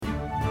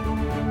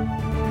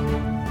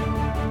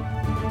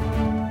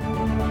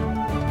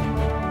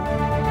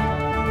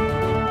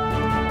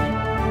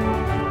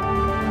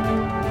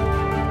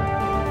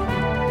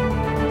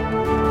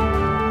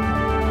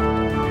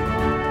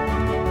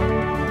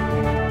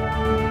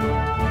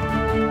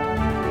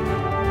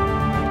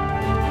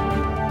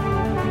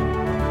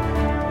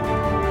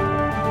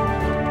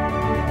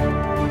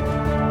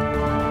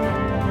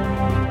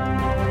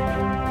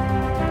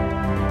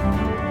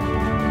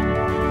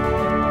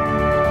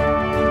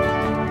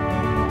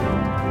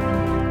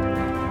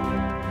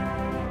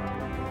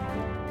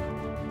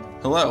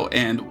Hello,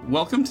 and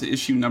welcome to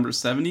issue number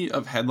 70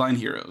 of Headline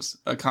Heroes,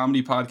 a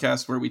comedy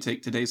podcast where we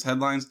take today's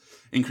headlines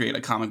and create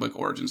a comic book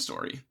origin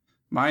story.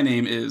 My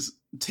name is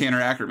Tanner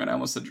Ackerman. I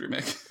almost said Drew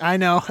Mick. I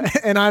know,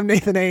 and I'm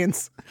Nathan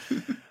Ains.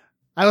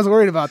 I was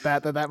worried about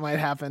that might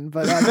happen,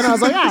 but then I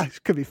was like,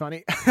 it could be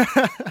funny.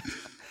 I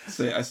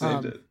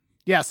saved it.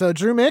 Yeah, so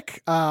Drew Mick,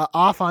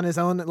 off on his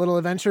own little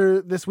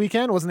adventure this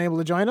weekend, wasn't able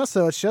to join us,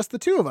 so it's just the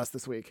two of us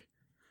this week.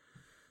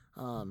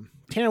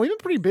 Tanner, we've been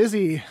pretty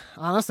busy,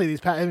 honestly.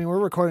 We're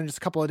recording just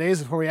a couple of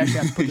days before we actually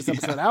have to put this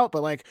episode out.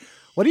 But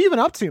what have you been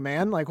up to,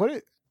 man?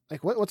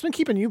 What's been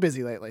keeping you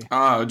busy lately?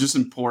 Just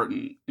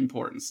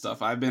important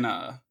stuff. I've been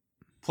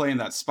playing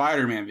that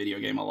Spider-Man video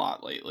game a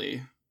lot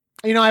lately.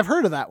 I've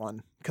heard of that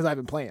one because I've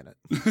been playing it.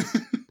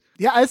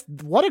 Yeah,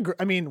 what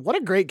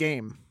a great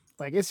game.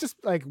 It's just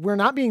we're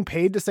not being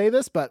paid to say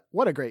this, but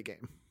what a great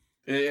game.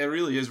 It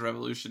really is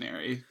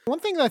revolutionary. One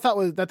thing that I thought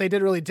was that they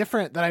did really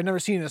different that I've never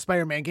seen in a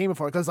Spider-Man game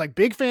before, because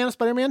big fan of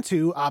Spider-Man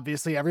 2.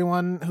 Obviously,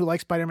 everyone who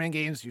likes Spider-Man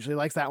games usually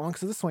likes that one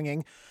because of the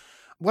swinging.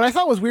 What I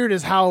thought was weird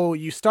is how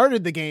you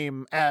started the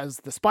game as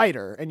the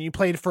Spider, and you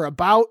played for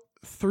about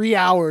 3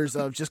 hours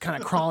of just kind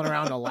of crawling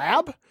around a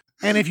lab.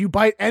 And if you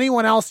bite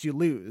anyone else, you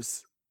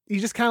lose. You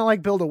just kind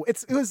of build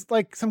it was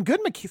some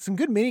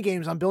good mini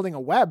games on building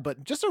a web,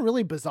 but just a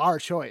really bizarre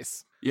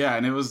choice. Yeah,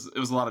 and it was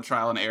a lot of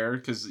trial and error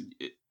because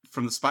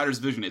from the Spider's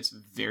vision, it's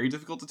very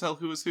difficult to tell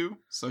who is who.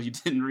 So you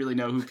didn't really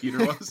know who Peter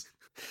was.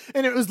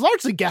 And it was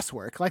largely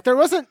guesswork. There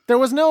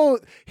was no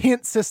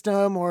hint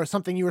system or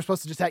something you were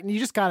supposed to detect. And you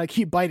just got to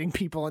keep biting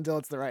people until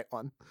it's the right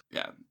one.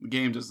 Yeah. The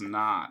game does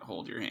not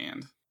hold your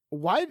hand.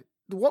 What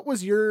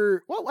was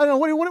your, I don't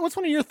know, what's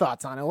one of your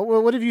thoughts on it?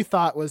 What have you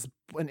thought was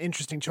an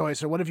interesting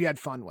choice, or what have you had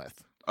fun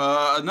with?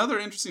 Another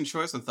interesting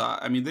choice, I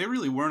thought. They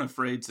really weren't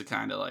afraid to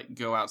kind of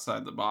go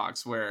outside the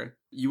box, where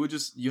you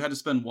had to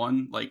spend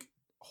one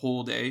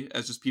whole day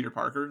as just Peter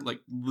Parker,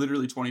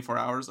 literally 24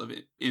 hours of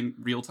it in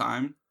real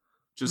time,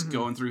 just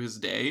going through his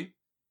day.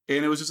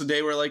 And it was just a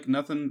day where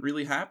nothing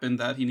really happened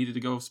that he needed to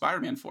go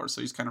Spider-Man for.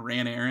 So he's kind of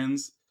ran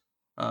errands,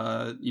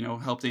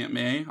 helped Aunt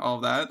May, all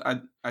of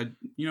that. I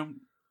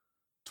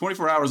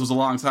 24 hours was a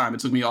long time. It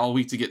took me all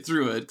week to get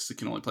through it because it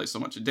can only play so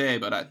much a day.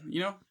 But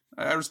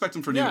I respect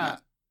him for doing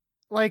that.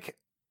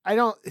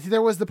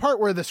 There was the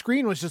part where the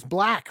screen was just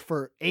black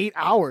for 8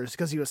 hours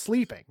because he was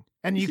sleeping,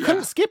 and you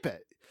couldn't skip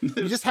it.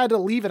 You just had to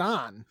leave it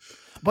on.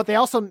 But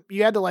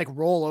you had to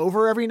roll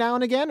over every now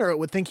and again, or it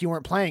would think you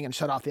weren't playing and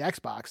shut off the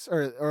Xbox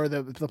or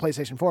the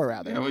PlayStation 4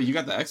 rather. Yeah, well, you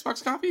got the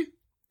Xbox copy?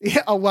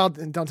 Yeah. Oh, well,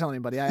 don't tell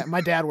anybody. My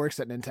dad works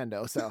at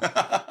Nintendo, so.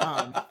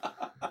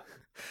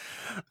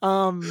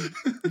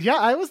 Yeah,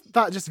 I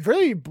thought just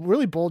really,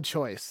 really bold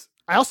choice.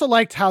 I also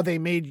liked how they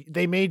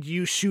made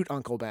you shoot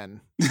Uncle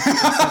Ben.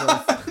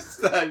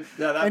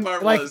 That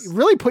part was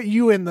really put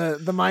you in the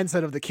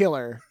mindset of the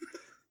killer.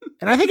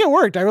 And I think it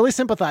worked. I really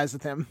sympathized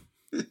with him.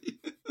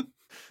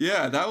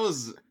 Yeah, that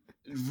was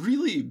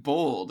really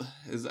bold,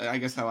 is I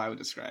guess how I would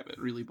describe it.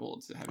 Really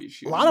bold to have you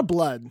shoot. A lot of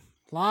blood.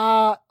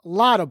 Lot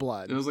of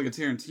blood. It was like a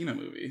Tarantino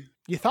movie.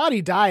 You thought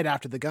he died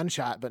after the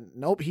gunshot, but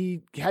nope,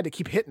 he had to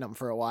keep hitting him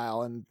for a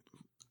while, and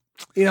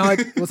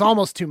it was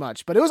almost too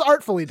much, but it was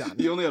artfully done.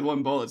 You only had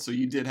one bullet, so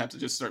you did have to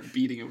just start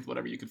beating it with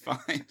whatever you could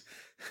find.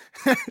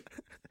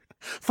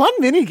 Fun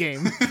mini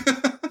game.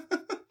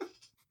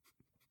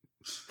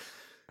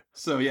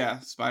 So yeah,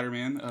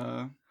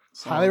 Spider-Man.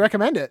 Highly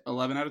recommend it.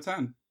 11 out of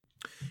 10.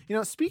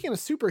 Speaking of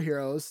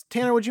superheroes,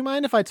 Tanner, would you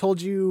mind if I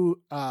told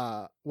you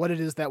what it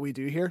is that we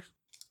do here?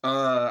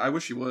 I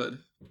wish you would.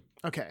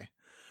 Okay.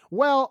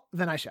 Well,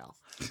 then I shall.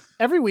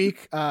 Every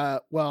week,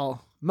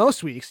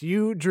 most weeks,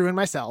 you, Drew, and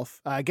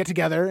myself get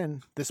together,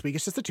 and this week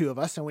it's just the two of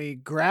us, and we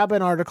grab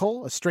an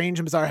article, a strange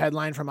and bizarre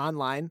headline from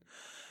online,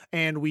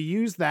 and we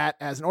use that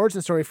as an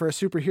origin story for a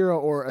superhero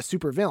or a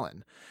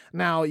supervillain.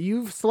 Now,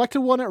 you've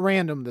selected one at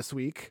random this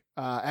week,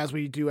 as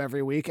we do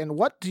every week. And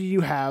what do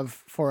you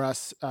have for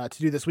us to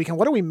do this week? And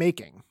what are we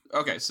making?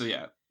 Okay, so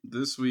yeah,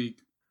 this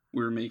week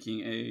we're making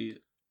a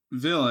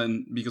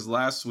villain because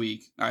last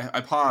week,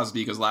 I paused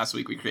because last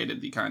week we created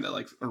the kind of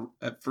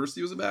at first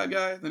he was a bad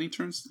guy, then he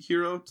turns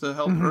hero to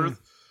help Earth.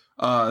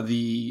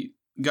 The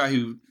guy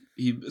who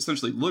he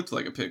essentially looked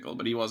like a pickle,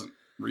 but he wasn't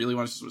really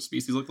what his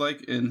species looked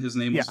like, and his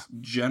name was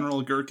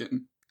General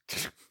Gherkin,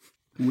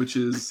 which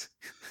is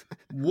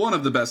one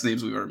of the best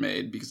names we've ever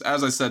made because,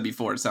 as I said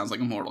before, it sounds like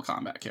a Mortal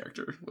Kombat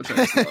character, which I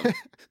just love.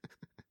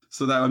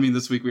 So that would mean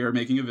this week we are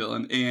making a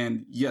villain,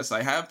 and yes,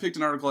 I have picked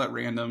an article at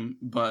random,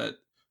 but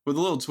with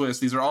a little twist,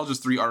 these are all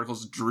just 3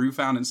 articles Drew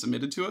found and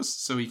submitted to us,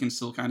 so he can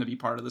still kind of be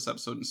part of this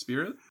episode in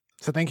spirit.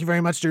 So thank you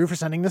very much, Drew, for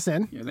sending this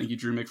in. Yeah, thank you,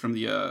 Drew Mick, from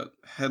the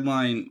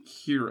Headline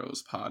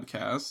Heroes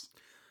podcast.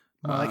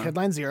 More like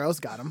Headline Zeros.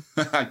 Got him.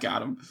 I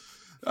got him.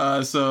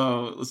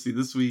 So let's see.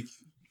 This week,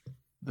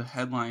 the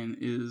headline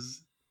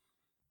is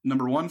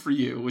number 1 for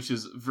you, which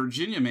is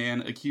Virginia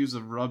man accused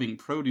of rubbing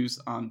produce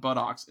on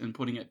buttocks and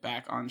putting it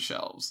back on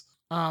shelves.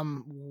 Where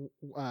am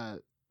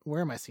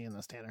I seeing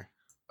this, Tanner?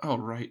 Oh,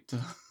 right.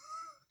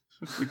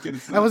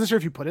 I wasn't sure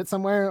if you put it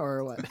somewhere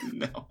or what.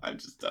 No, I'm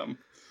just dumb.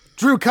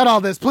 Drew, cut all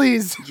this,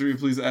 please. Drew,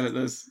 please edit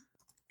this.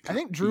 I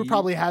think Drew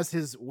probably has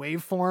his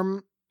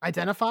waveform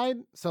identified,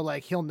 so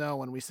like he'll know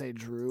when we say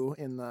Drew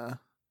in the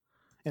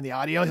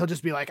audio. He'll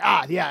just be like,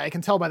 yeah, I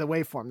can tell by the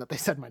waveform that they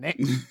said my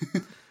name.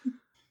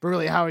 But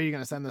really, how are you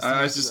going to send this?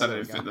 I just sent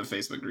it in the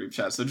Facebook group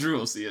chat, so Drew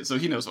will see it, so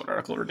he knows what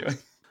article we're doing.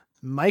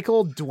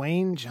 Michael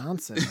Dwayne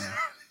Johnson.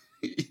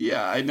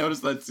 Yeah, I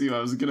noticed that too. I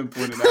was going to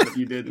point it out if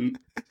you didn't.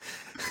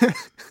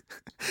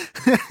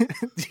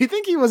 Do you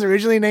think he was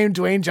originally named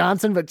Dwayne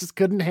Johnson, but just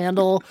couldn't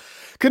handle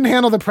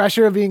the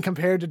pressure of being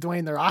compared to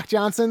Dwayne The Rock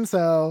Johnson,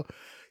 so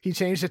he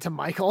changed it to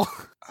Michael?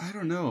 I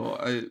don't know.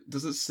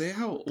 Does it say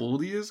how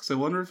old he is? Because I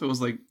wonder if it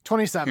was like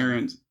 27.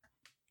 Parent.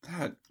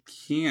 That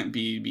can't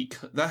be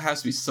because that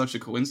has to be such a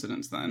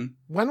coincidence then.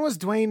 I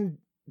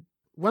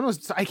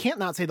can't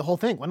not say the whole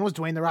thing. When was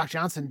Dwayne The Rock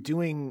Johnson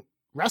doing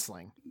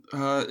wrestling?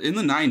 In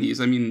the 90s.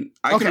 I mean,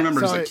 I can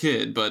remember as a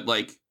kid, but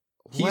like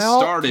he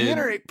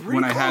started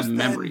when I had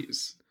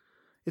memories.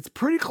 It's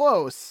pretty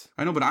close.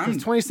 I know, but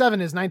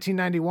 27 is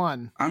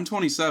 1991. I'm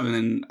 27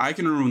 and I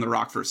can remember when The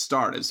Rock first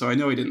started, so I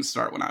know he didn't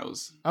start when I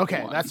was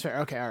Okay, 1. that's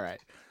fair. Okay, all right.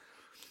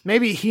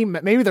 Maybe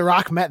The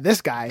Rock met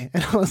this guy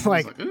and I was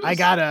like,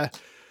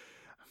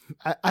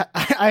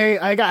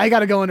 I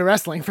gotta go into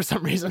wrestling for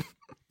some reason.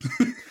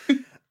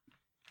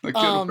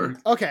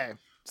 Okay,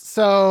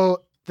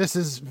 so this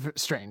is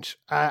strange.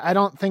 I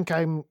don't think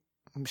I'm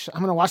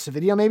gonna watch the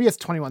video. Maybe it's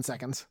 21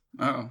 seconds.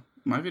 Oh,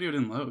 my video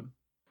didn't load.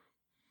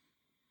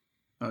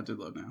 Oh, it did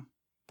load now.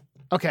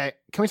 Okay,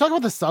 can we talk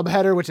about the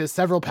subheader, which is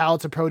several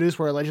pallets of produce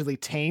were allegedly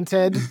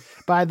tainted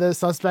by the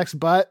suspect's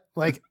butt?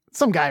 Like,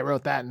 some guy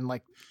wrote that and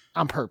like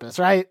on purpose,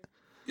 right?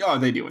 Oh,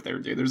 they knew what they were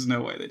doing. There's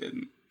no way they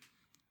didn't.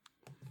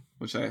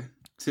 Which I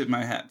tip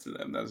my hat to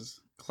them. That was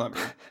clever.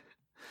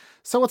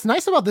 So what's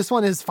nice about this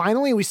one is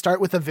finally we start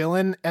with a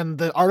villain and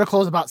the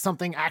article is about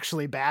something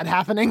actually bad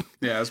happening.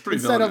 Yeah, it's pretty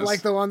Instead villainous. of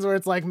like the ones where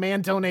it's like,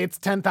 man donates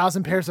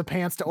 10,000 pairs of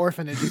pants to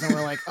orphanages and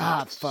we're like,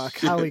 fuck,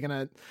 how are we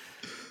gonna...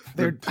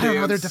 I don't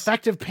know, they're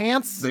defective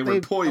pants. They were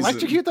poisoned.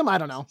 Electrocute them? I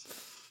don't know.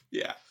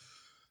 Yeah.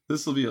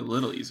 This will be a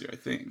little easier, I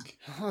think.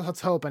 Well,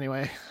 let's hope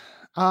anyway.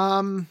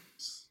 Do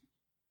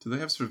they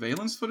have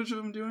surveillance footage of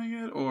him doing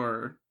it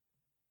or...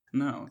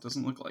 No, it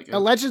doesn't look like it.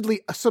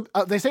 Allegedly,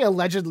 they say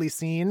allegedly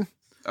seen.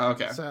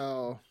 Okay.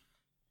 So,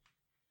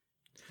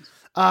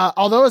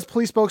 although his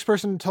police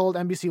spokesperson told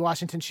NBC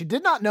Washington she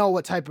did not know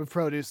what type of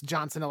produce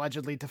Johnson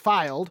allegedly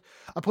defiled,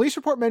 a police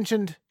report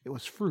mentioned it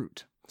was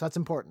fruit. So that's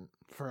important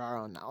for our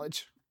own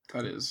knowledge.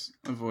 That is,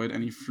 avoid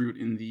any fruit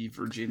in the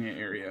Virginia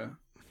area.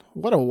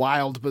 What a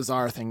wild,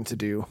 bizarre thing to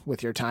do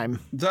with your time.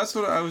 That's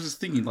what I was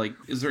just thinking. Like,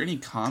 is there any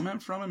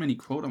comment from him? Any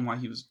quote on why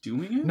he was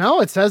doing it? No,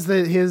 it says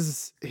that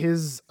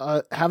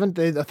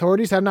the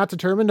authorities have not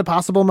determined a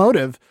possible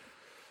motive.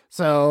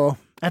 So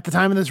at the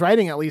time of this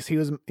writing, at least he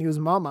was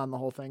mum on the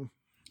whole thing.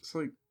 It's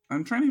like,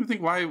 I'm trying to even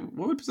think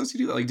what would possess you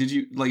to do that? Like, did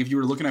you, like, if you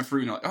were looking at fruit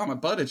and you're like, oh, my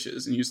butt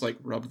itches, and you just like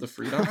rub the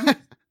fruit on it?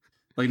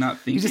 Like, not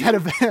thinking. You just had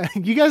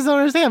you guys don't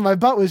understand. My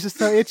butt was just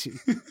so itchy.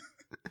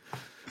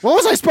 What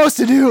was I supposed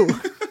to do?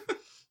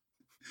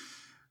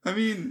 I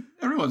mean,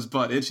 everyone's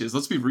butt itches.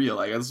 Let's be real.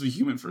 Like, let's be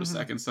human for a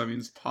second. So, I mean,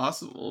 it's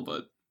possible,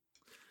 but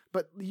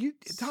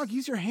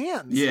use your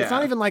hands. Yeah. It's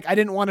not even like I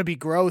didn't want to be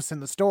gross in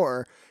the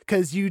store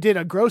because you did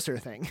a grosser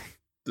thing.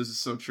 This is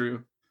so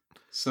true.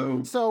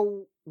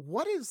 So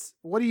what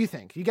do you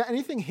think? You got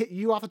anything hit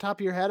you off the top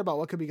of your head about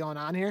what could be going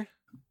on here?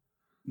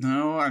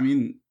 No, I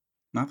mean,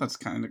 not that's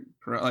kind of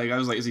like, I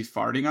was like, is he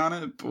farting on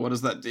it? But what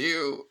does that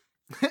do?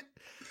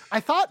 I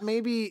thought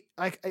maybe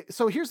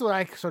so here's what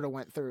I sort of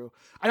went through.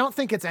 I don't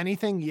think it's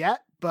anything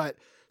yet, but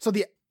so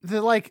the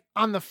like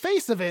on the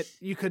face of it,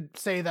 you could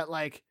say that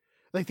like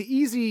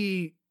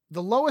the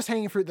lowest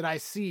hanging fruit that I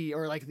see,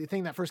 or like the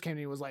thing that first came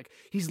to me was like,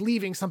 he's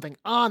leaving something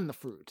on the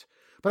fruit.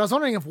 But I was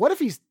wondering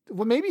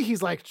maybe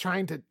he's like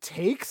trying to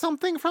take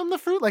something from the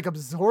fruit, like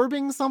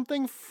absorbing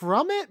something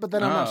from it. But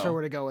then I'm not sure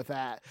where to go with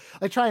that.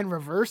 Like try and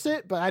reverse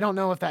it, but I don't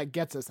know if that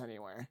gets us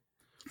anywhere.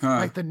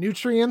 Like the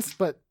nutrients,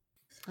 but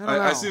I don't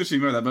know. I see what you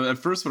mean by that. But at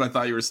first what I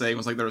thought you were saying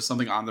was like there was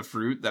something on the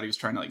fruit that he was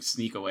trying to like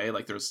sneak away.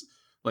 Like there's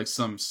like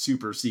some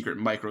super secret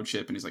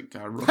microchip and he's like,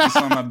 gotta rub this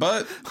on my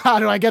butt. How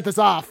do I get this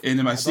off?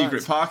 Into my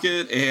secret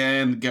pocket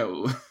and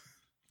go.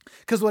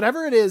 Because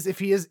whatever it is, if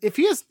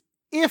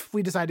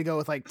we decide to go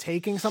with like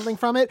taking something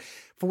from it,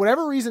 for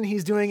whatever reason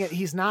he's doing it,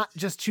 he's not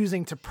just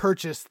choosing to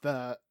purchase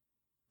the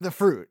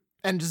fruit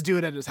and just do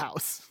it at his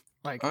house.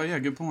 Like, oh yeah,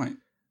 good point.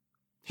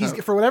 He's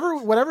for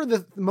whatever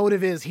the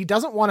motive is, he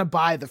doesn't want to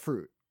buy the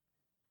fruit.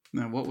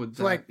 Now what would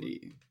that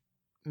be?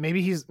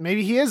 Maybe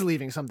he is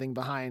leaving something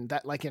behind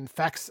that like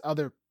infects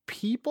other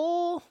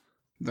people.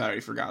 That he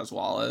forgot his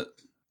wallet.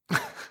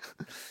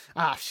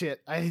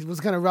 Shit. I was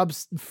going to rub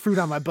fruit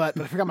on my butt,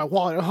 but I forgot my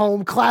wallet at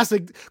home.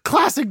 Classic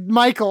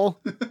Michael.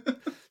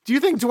 Do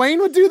you think Dwayne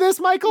would do this,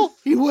 Michael?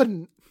 He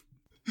wouldn't.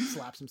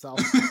 Slaps himself.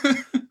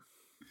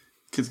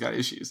 Kid's got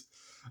issues.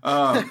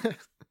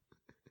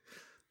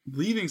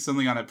 Leaving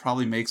something on it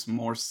probably makes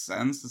more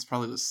sense. It's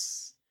probably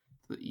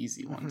the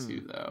easy one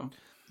too, though.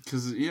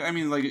 Because yeah, I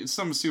mean, like it's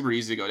something super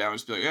easy to go down.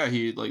 Just be like, yeah,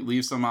 he like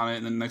leaves some on it,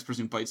 and then the next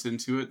person who bites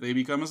into it, they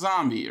become a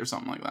zombie or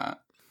something like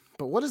that.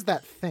 But what is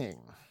that thing?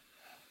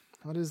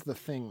 What is the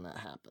thing that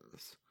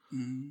happens?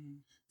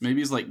 Maybe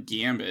he's like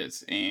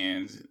Gambit,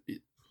 and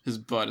his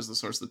butt is the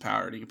source of the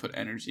power, and he can put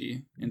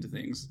energy into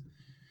things.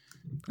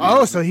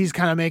 Oh, so he's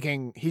kind of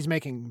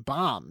making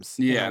bombs.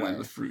 Yeah, and then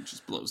the fruit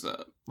just blows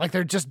up. Like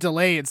they're just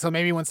delayed, so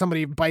maybe when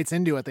somebody bites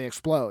into it, they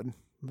explode.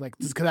 Like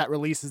just because that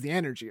releases the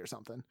energy or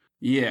something.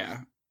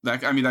 Yeah,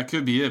 that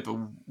could be it. But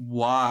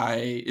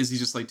why is he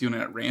just like doing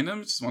it at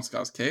random? Just wants to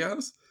cause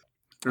chaos.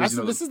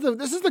 This is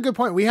the good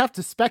point. We have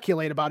to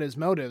speculate about his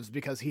motives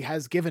because he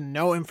has given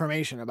no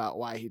information about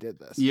why he did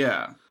this.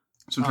 Yeah,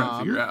 that's what I'm trying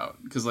to figure out.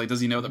 Because like, does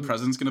he know the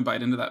president's gonna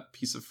bite into that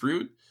piece of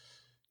fruit?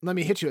 Let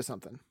me hit you with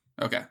something.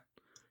 Okay.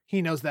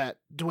 He knows that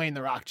Dwayne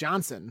 "The Rock"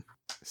 Johnson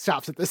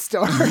shops at this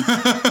store.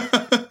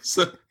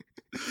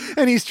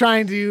 And he's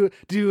trying to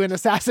do an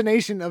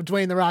assassination of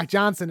Dwayne "The Rock"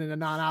 Johnson in a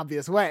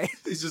non-obvious way.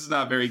 He's just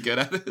not very good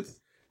at it.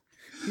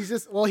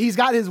 He's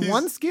got his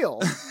one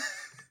skill,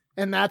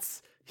 and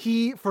that's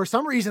for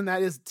some reason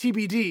that is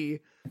TBD.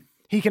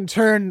 He can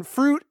turn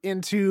fruit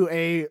into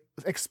a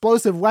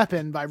explosive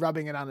weapon by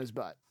rubbing it on his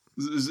butt.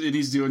 And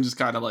he's doing just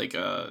kind of like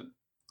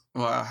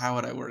well, how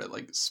would I word it?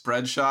 Like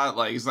spread shot.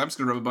 Like I'm just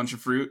gonna rub a bunch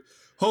of fruit.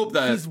 Hope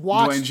that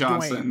Dwayne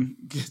Johnson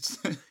gets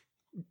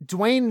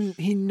Dwayne.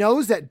 He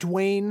knows that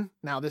Dwayne.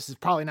 Now this is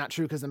probably not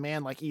true because the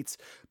man like eats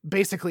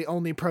basically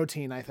only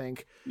protein, I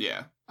think.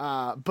 Yeah.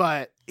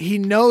 But he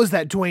knows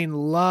that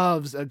Dwayne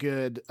loves a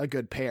good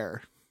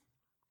pear.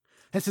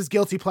 That's his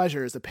guilty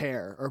pleasure is a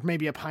pear or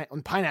maybe a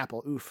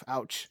pineapple. Oof!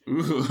 Ouch!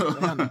 Ooh.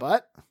 On the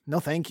butt? No,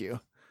 thank you.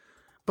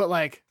 But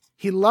like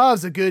he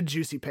loves a good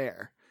juicy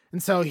pear.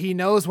 And so he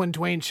knows when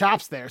Dwayne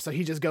chops there, so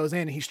he just goes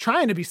in and he's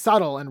trying to be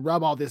subtle and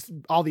rub all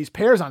these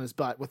pears on his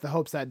butt with the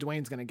hopes that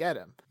Dwayne's going to get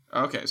him.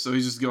 Okay, so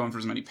he's just going for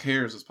as many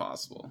pears as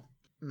possible.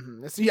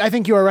 Mm-hmm. I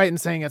think you were right in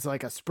saying it's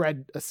like a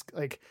spread,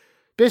 like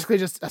basically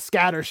just a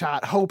scatter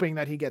shot, hoping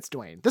that he gets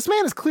Dwayne. This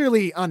man is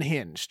clearly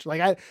unhinged.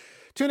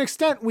 To an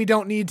extent, we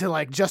don't need to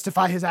like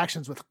justify his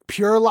actions with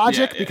pure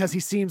logic because he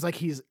seems like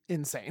he's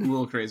insane. A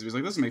little crazy. He's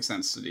like, this makes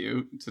sense to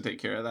do to take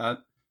care of that.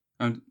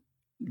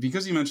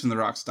 Because you mentioned The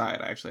Rock's diet,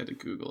 I actually had to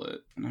Google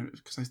it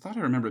because I thought I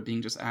remember it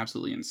being just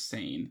absolutely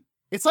insane.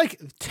 It's like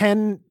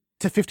 10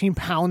 to 15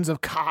 pounds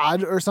of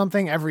cod or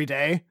something every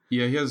day.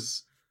 Yeah, he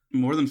has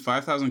more than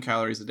 5,000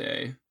 calories a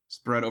day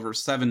spread over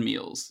 7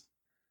 meals.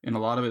 And a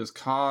lot of it is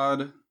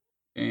cod,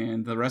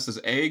 and the rest is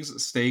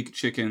eggs, steak,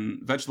 chicken,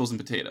 vegetables, and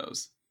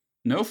potatoes.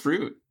 No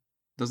fruit.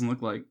 Doesn't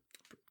look like.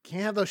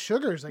 Can't have those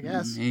sugars, I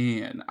guess.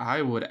 Man,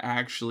 I would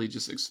actually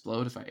just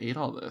explode if I ate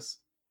all this.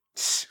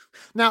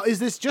 Now, is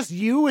this just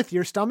you with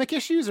your stomach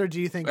issues, or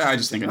do you think... I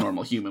just think a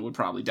normal human would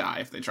probably die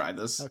if they tried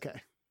this.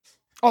 Okay.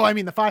 Oh, I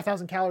mean, the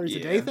 5,000 calories a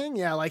day thing?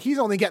 Yeah, like he's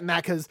only getting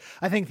that because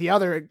I think the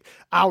other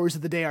hours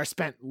of the day are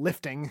spent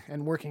lifting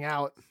and working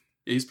out.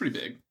 Yeah, he's pretty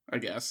big, I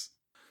guess.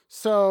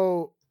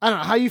 So, I don't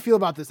know. How you feel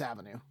about this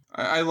avenue?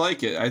 I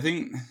like it. I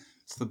think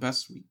it's the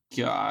best we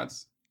got.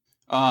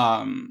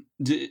 Are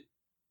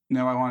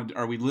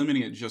we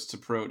limiting it just to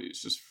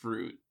produce? Just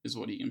fruit is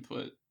what he can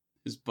put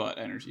his butt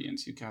energy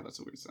into. God, that's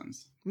a weird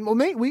sentence. Well,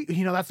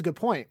 that's a good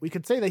point. We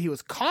could say that he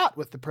was caught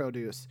with the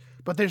produce,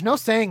 but there's no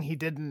saying he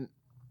didn't.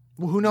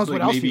 Well, who knows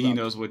what else maybe he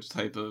knows which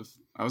type of...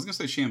 I was going to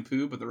say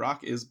shampoo, but The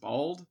Rock is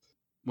bald.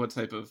 What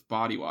type of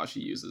body wash he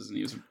uses, and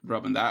he was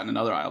rubbing that in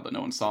another aisle, but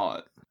no one saw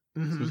it.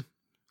 Mm-hmm.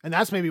 And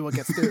that's maybe what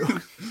gets through.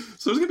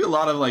 So there's going to be a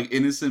lot of like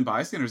innocent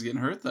bystanders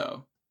getting hurt,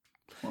 though.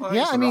 Well,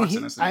 yeah, I mean,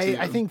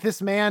 I think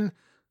this man...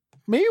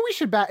 Maybe we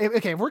should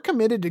if we're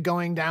committed to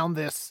going down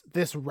this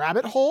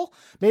rabbit hole,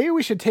 maybe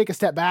we should take a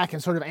step back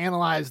and sort of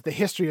analyze the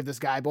history of this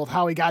guy, both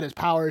how he got his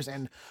powers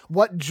and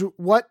what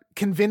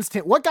convinced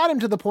him, what got him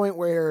to the point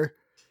where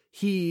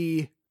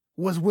he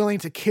was willing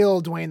to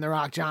kill Dwayne "The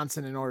Rock"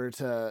 Johnson in order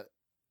to,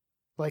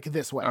 like,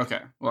 this way.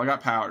 Okay, well, I got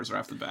powers right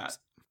off the bat.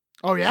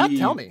 Oh yeah,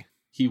 tell me.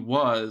 He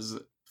was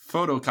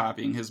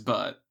photocopying his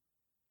butt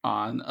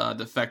on a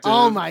defective.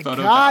 Oh my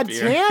God,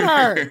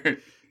 Tanner!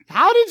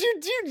 How did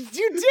you do?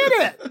 You did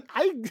it!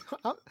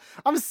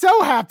 I'm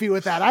so happy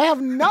with that. I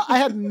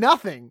had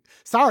nothing.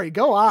 Sorry,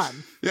 go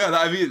on. Yeah,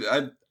 I mean,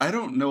 I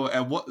don't know.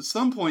 At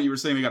some point you were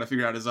saying we got to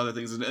figure out his other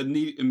things, and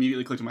it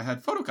immediately clicked in my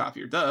head.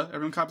 Photocopier, duh.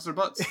 Everyone copies their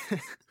butts.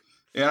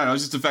 Yeah, I don't know,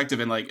 it's just defective,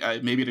 and like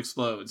maybe it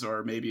explodes,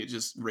 or maybe it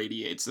just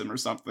radiates them or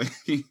something.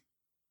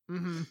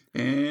 Mm-hmm.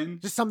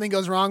 And just something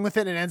goes wrong with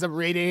it, and it ends up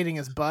radiating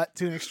his butt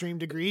to an extreme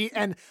degree,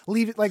 and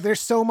leave it like there's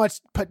so much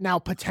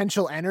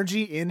potential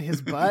energy in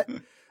his butt.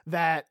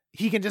 That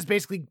he can just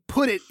basically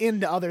put it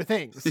into other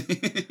things.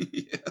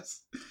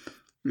 Yes,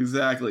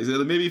 exactly.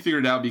 So maybe he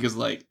figured it out because,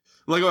 like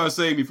what I was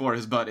saying before,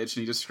 his butt itched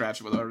and he just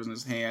scratched it with whatever's in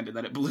his hand, and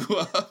then it blew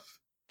up.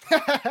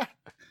 I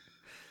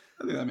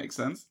think that makes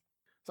sense.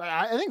 So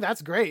I think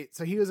that's great.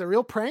 So he was a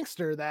real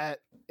prankster that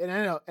it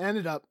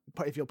ended up,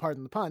 if you'll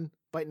pardon the pun,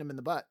 biting him in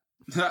the butt.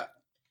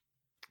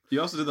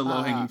 You also did the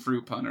low-hanging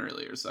fruit pun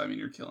earlier, so I mean,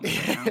 you're killing me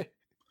right now.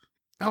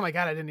 Oh my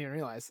God, I didn't even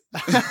realize.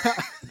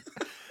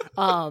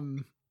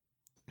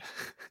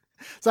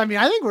 So, I mean,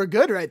 I think we're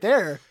good right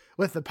there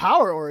with the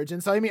power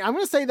origin. So, I mean, I'm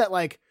going to say that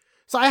like,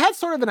 so I had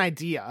sort of an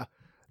idea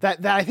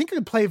that I think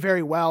could play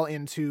very well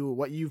into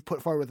what you've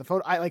put forward with the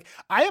photo.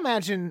 I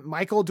imagine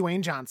Michael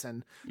Dwayne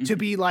Johnson to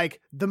be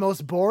like the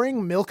most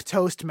boring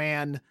milquetoast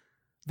man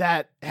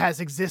that has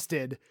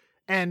existed.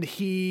 And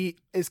he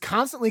is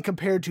constantly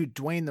compared to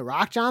Dwayne The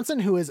Rock Johnson,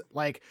 who is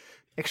like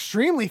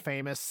extremely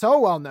famous, so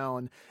well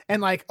known.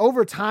 And like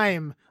over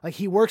time, like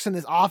he works in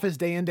this office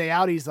day in, day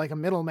out. He's like a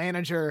middle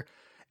manager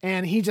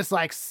and he just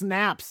like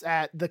snaps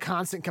at the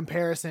constant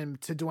comparison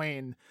to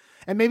Dwayne.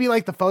 And maybe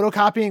like the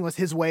photocopying was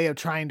his way of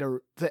trying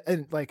to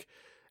like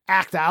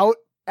act out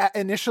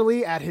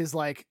initially at his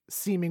like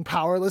seeming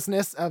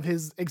powerlessness of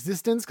his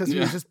existence. Cause he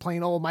was just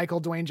plain old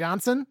Michael Dwayne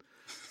Johnson.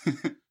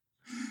 And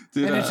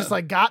it just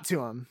like got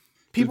to him.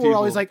 People were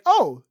always like,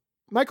 oh,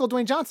 Michael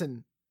Dwayne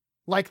Johnson,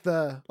 like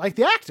the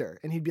actor.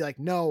 And he'd be like,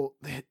 no,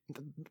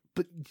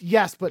 but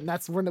yes, but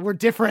we're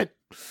different.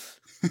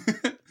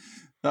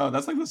 No,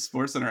 that's like the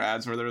SportsCenter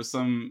ads where there was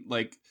some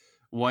like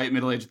white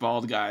middle-aged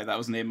bald guy that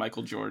was named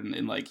Michael Jordan,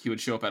 and like he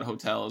would show up at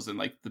hotels and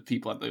like the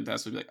people at the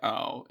desk would be like,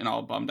 oh, and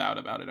all bummed out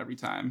about it every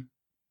time,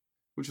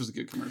 which was a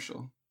good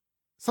commercial.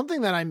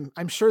 Something that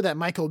I'm sure that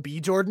Michael B.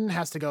 Jordan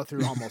has to go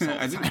through almost all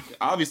the I think time.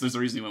 obviously there's a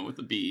reason he went with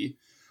the B.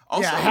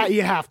 Also, yeah,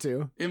 you have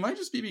to. It might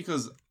just be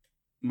because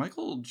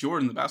Michael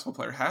Jordan, the basketball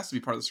player, has to be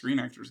part of the Screen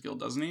Actors Guild,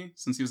 doesn't he?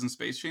 Since he was in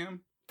Space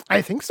Jam.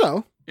 I think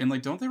so. And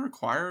like, don't they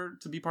require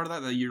to be part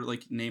of that your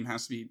like name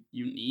has to be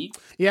unique?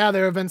 Yeah,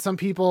 there have been some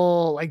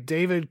people like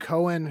David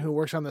Cohen, who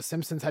works on The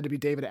Simpsons, had to be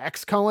David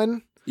X.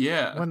 Cohen.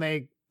 Yeah. When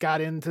they got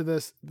into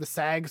the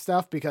SAG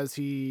stuff because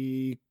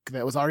that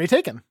was already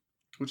taken.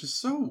 Which is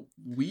so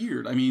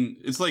weird. I mean,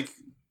 it's like,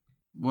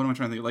 what am I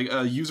trying to think of? Like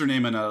a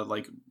username in a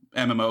like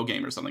MMO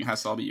game or something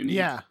has to all be unique.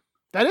 Yeah.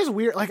 That is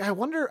weird. Like,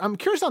 I'm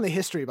curious on the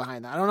history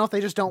behind that. I don't know if they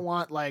just don't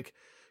want like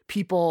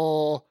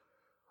people,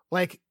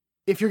 like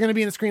if you're going to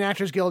be in the Screen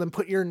Actors Guild and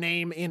put your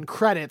name in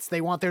credits,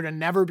 they want there to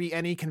never be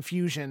any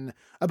confusion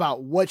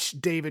about which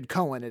David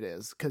Cohen it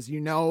is. Cause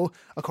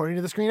according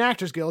to the Screen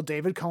Actors Guild,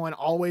 David Cohen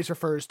always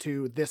refers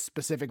to this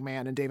specific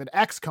man and David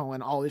X.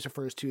 Cohen always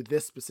refers to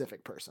this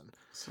specific person.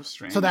 So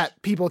strange. So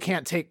that people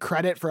can't take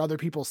credit for other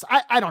people's,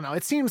 I don't know.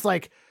 It seems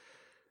like,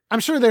 I'm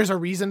sure there's a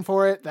reason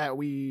for it that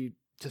we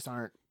just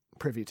aren't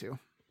privy to.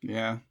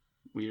 Yeah,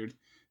 weird.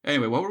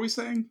 Anyway, what were we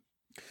saying?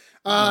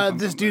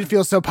 This dude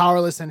feels so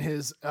powerless in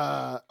his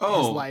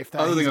life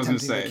that he's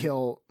attempting to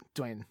kill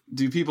Dwayne.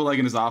 Do people like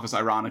in his office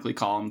ironically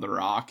call him The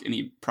Rock, and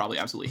he probably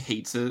absolutely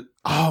hates it?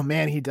 Oh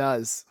man, he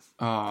does.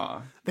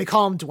 They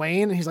call him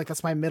Dwayne, and he's like,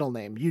 "That's my middle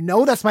name."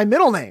 That's my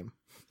middle name.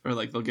 Or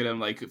like they'll get him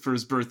like for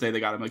his birthday, they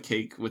got him a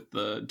cake with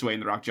the Dwayne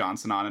The Rock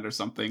Johnson on it or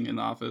something in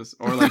the office,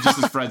 or like just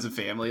his friends and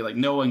family. Like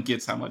no one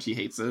gets how much he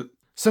hates it.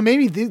 So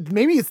maybe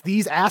it's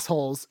these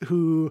assholes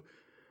who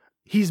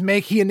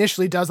he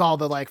initially does all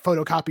the like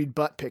photocopied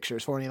butt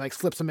pictures for, and he like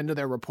slips them into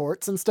their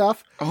reports and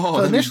stuff. Oh,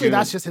 so initially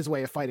that's just his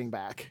way of fighting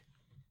back.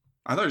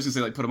 I thought he was gonna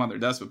say like put them on their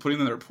desk, but putting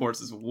them in their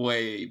reports is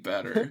way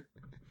better.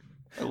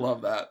 I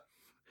love that.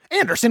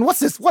 Anderson, what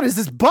is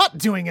this butt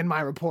doing in my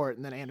report?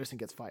 And then Anderson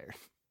gets fired.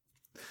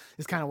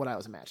 Is kind of what I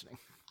was imagining.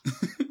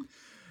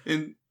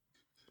 And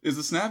is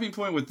the snapping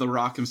point with The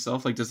Rock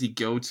himself, like does he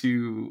go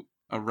to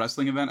a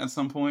wrestling event at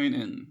some point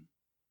and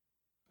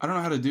I don't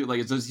know how to do it.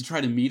 Like, does he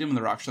try to meet him and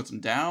The Rock shuts him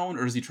down,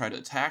 or does he try to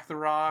attack The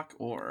Rock,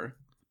 or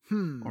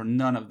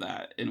none of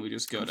that? And we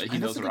just go to he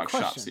knows The Rock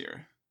shops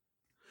here.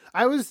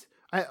 So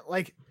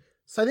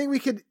I think we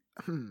could.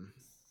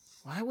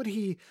 Why would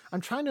he? I'm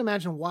trying to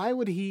imagine why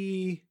would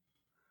he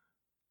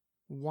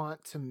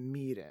want to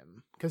meet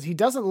him? Because he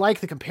doesn't like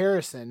the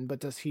comparison, but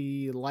does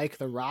he like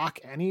The Rock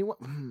anyway?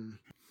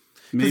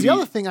 Because the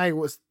other thing I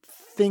was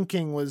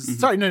thinking was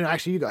sorry, no,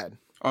 actually, you go ahead.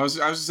 I was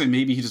just saying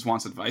maybe he just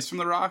wants advice from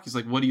The Rock. He's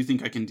like, what do you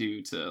think I can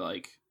do to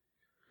like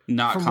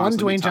not from one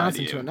Dwayne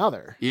Johnson to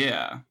another?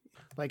 Yeah.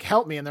 Like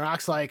help me. And The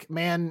Rock's like,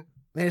 man,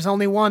 there's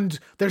only one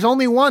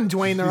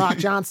Dwayne The Rock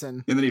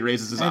Johnson. And then he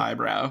raises his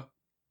eyebrow.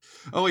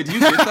 Oh wait, do you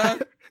get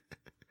that?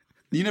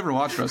 You never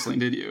watched wrestling,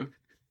 did you?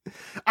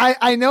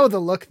 I know the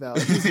look though.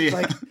 Yeah.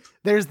 Like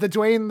there's the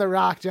Dwayne The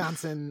Rock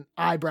Johnson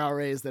eyebrow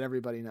raise that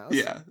everybody knows.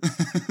 Yeah.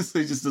 So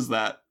he just does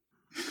that.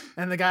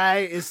 And the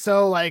guy is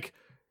so like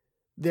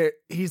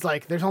he's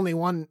like, there's only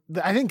one.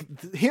 I think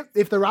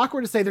if The Rock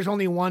were to say there's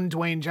only one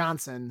Dwayne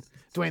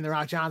The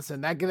Rock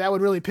Johnson, that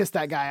would really piss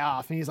that guy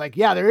off. And he's like,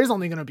 yeah, there is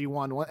only going to be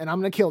one, and I'm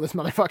going to kill this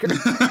motherfucker.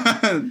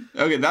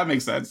 Okay, that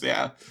makes sense.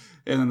 Yeah.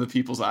 And then the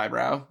people's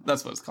eyebrow.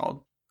 That's what it's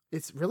called.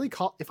 It's really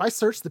called. If I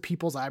search the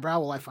people's eyebrow,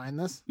 will I find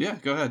this? Yeah,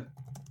 go ahead.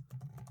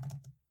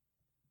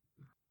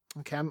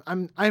 Okay,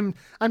 I'm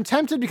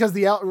tempted because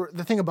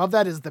the thing above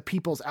that is the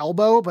people's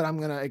elbow, but I'm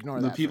going to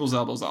ignore that. The people's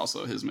elbow is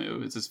also his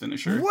move. It's his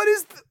finisher. What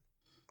is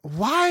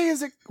why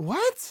is it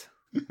what?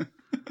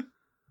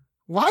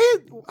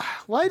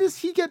 Why does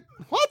he get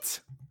what?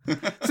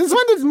 Since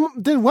when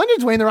did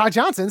Dwayne The Rock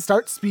Johnson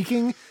start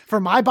speaking for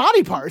my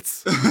body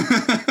parts?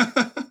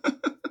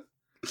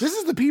 This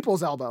is the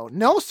people's elbow.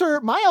 No, sir,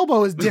 my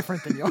elbow is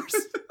different than yours.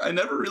 I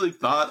never really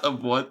thought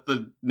of what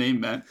the name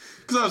meant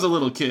because I was a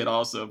little kid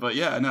also. But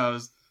yeah, no,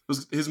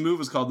 his move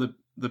was called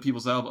the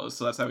people's elbow,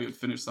 so that's how he would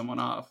finish someone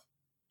off.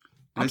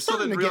 And I'm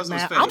starting to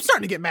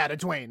get mad at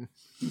Dwayne.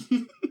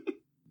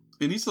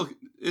 And he still,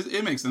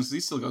 it makes sense. He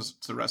still goes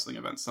to wrestling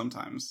events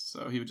sometimes,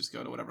 so he would just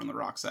go to whatever The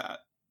Rock's at,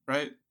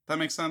 right? That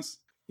makes sense.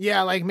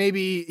 Yeah, like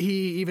maybe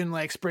he even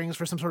like springs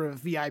for some sort of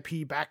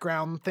VIP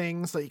background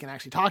thing so you can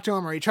actually talk to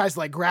him, or he tries to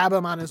like grab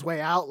him on his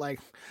way out, like,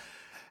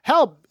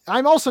 help,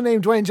 I'm also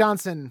named Dwayne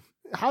Johnson.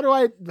 How do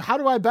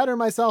I better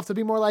myself to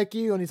be more like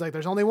you? And he's like,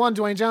 there's only one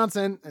Dwayne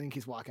Johnson. And he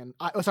keeps walking.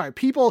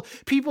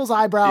 People's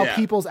eyebrow, yeah.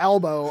 People's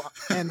elbow.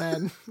 And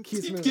then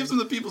keeps moving. Gives him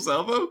the people's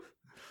elbow?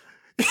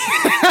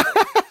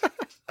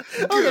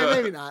 Okay,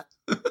 maybe not.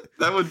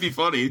 That would be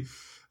funny.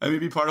 That may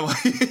be part of why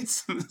he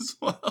hits him as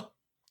well.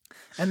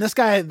 And this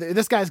guy's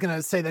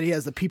gonna say that he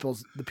has the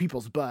people's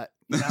butt,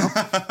 you know?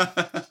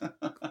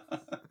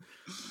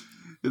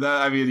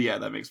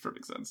 That makes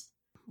perfect sense.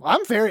 Well,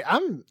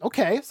 I'm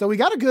okay. So we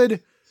got a good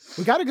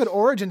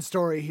origin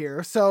story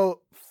here.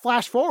 So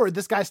flash forward,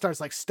 this guy starts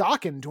like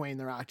stalking Dwayne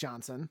The Rock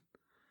Johnson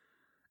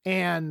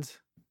and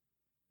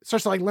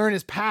starts to like learn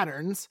his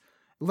patterns,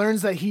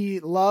 learns that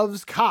he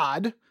loves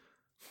COD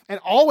and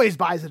always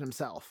buys it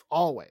himself.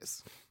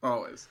 Always.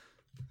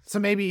 So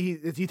maybe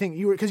if you think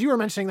because you were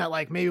mentioning that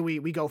like maybe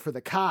we go for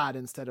the COD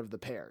instead of the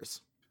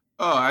pears.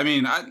 Oh, I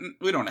mean,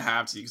 we don't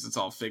have to because it's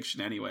all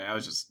fiction anyway. I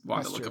was just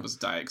wanting to look up his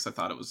diet because I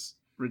thought it was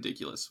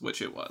ridiculous,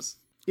 which it was.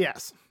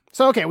 Yes.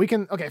 So okay,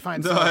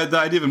 fine. The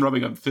idea of him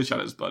rubbing a fish on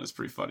his butt is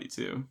pretty funny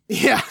too.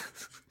 Yeah.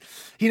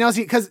 He knows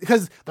because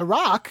The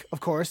Rock, of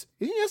course,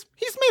 he's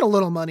made a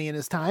little money in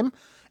his time,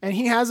 and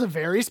he has a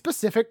very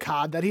specific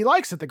COD that he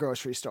likes at the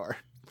grocery store.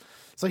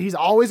 So he's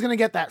always going to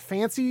get that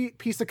fancy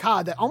piece of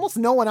COD that almost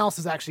no one else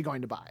is actually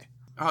going to buy.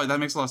 Oh, that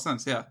makes a lot of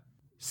sense, yeah.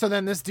 So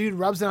then this dude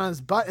rubs it on his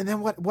butt, and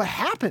then what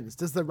happens?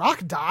 Does The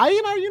Rock die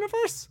in our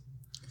universe?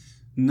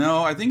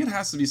 No, I think it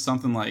has to be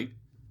something like,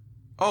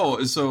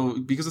 so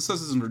because it says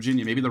this in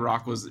Virginia, maybe The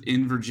Rock was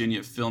in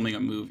Virginia filming a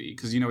movie,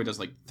 because he does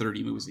like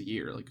 30 movies a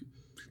year. Like,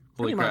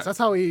 holy crap. That's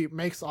how he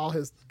makes all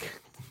his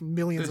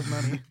millions of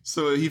money.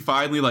 So he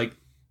finally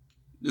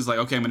is like,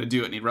 okay, I'm going to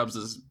do it, and he rubs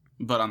his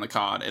butt on the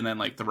COD, and then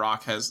like The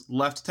Rock has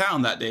left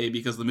town that day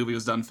because the movie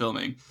was done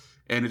filming,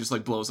 and it just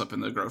like blows up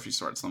in the grocery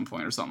store at some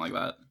point or something like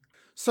that.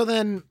 So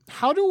then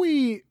how do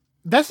we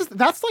this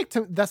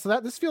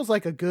feels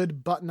like a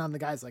good button on the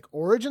guy's like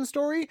origin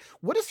story.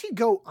 What does he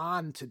go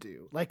on to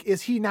do? Like,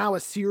 is he now a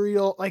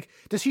serial, like,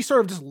 does he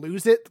sort of just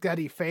lose it that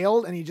he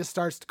failed and he just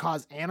starts to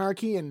cause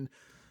anarchy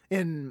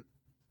in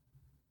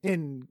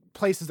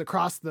places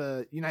across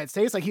the United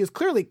States? Like, he was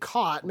clearly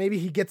caught. Maybe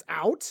he gets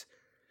out.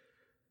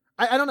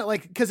 I don't know,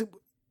 like, because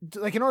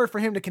like in order for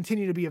him to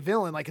continue to be a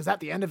villain, like, is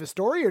that the end of his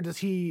story, or does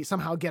he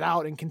somehow get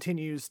out and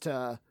continues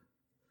to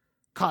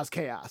cause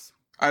chaos?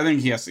 I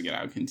think he has to get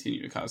out and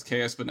continue to cause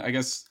chaos, but I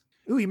guess...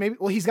 Ooh,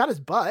 he's got his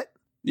butt.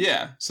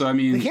 Yeah, so I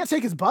mean... They can't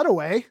take his butt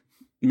away.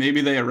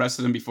 Maybe they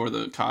arrested him before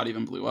the COD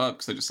even blew up,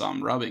 because they just saw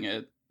him rubbing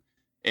it.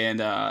 And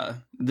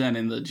then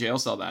in the jail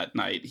cell that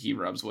night, he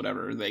rubs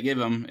whatever they give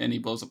him, and he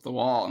blows up the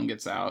wall and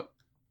gets out.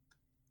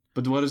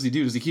 But what does he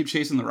do? Does he keep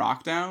chasing The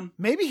Rock down?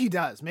 Maybe he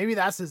does. Maybe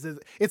that's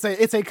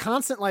it's a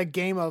constant like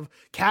game of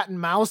cat and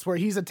mouse where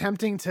he's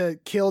attempting to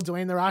kill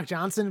Dwayne The Rock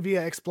Johnson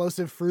via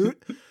explosive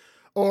fruit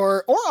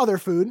or other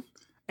food,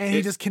 and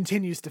he just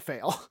continues to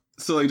fail.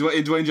 So like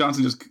Dwayne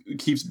Johnson just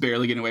keeps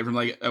barely getting away from,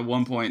 like, at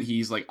one point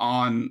he's like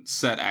on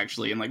set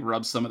actually and like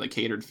rubs some of the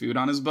catered food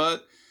on his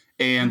butt,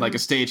 and like a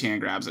stagehand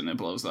grabs it and it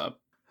blows up.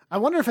 I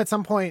wonder if at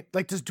some point,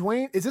 like, is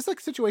this like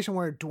a situation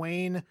where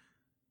Dwayne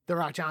The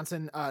Rock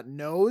Johnson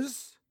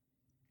knows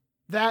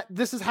that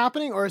this is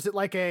happening, or is it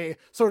like a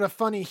sort of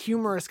funny,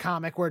 humorous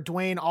comic where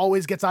Dwayne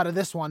always gets out of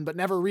this one but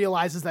never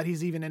realizes that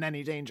he's even in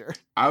any danger?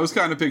 I was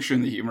kind of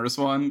picturing the humorous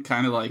one,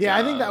 kind of like... Yeah,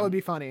 I think that would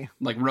be funny.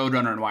 Like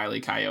Roadrunner and Wile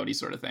E. Coyote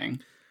sort of thing.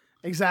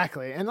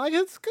 Exactly. And like,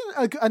 it's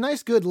a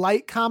nice, good,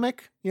 light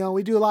comic.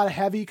 We do a lot of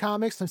heavy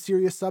comics, some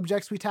serious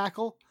subjects we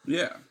tackle.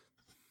 Yeah.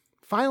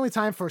 Finally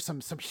time for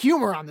some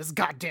humor on this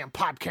goddamn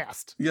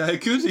podcast. Yeah,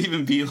 it could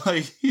even be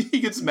like,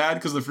 he gets mad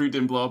because the fruit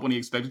didn't blow up when he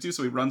expected to,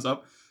 so he runs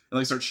up and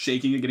like starts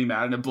shaking and getting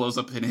mad, and it blows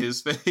up in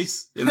his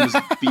face, and his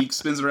beak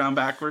spins around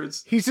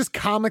backwards. He's just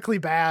comically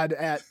bad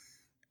at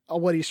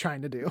what he's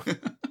trying to do.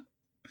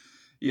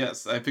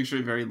 Yes, I picture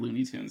it very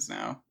Looney Tunes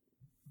now.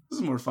 This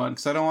is more fun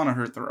because I don't want to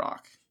hurt The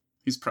Rock.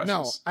 He's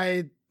precious.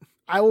 No,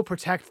 I will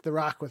protect The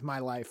Rock with my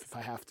life if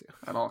I have to.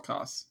 At all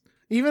costs.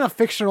 Even a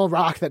fictional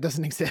Rock that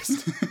doesn't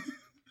exist.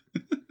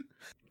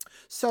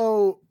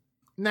 So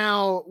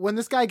now when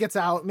this guy gets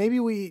out, do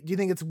you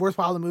think it's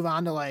worthwhile to move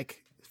on to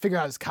like figure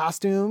out his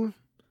costume?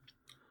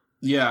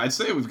 Yeah, I'd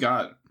say we've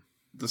got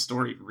the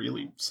story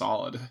really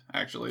solid,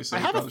 actually. So I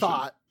have a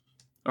thought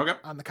okay,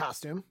 on the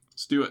costume.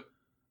 Let's do it.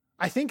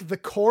 I think the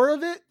core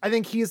of it, I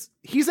think he's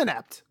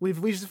inept.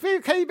 We've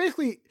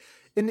basically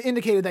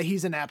indicated that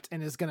he's inept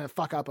and is going to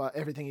fuck up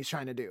everything he's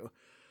trying to do.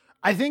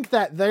 I think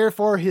that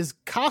therefore his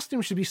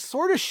costume should be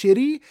sort of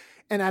shitty,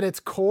 and at its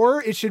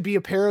core, it should be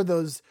a pair of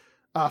those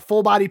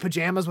full body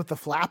pajamas with the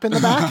flap in the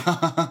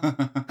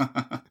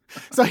back.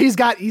 So he's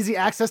got easy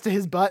access to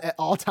his butt at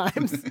all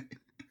times.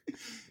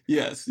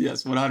 Yes,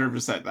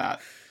 100%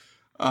 that.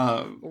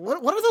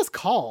 What are those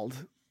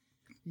called?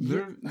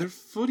 They're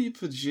footy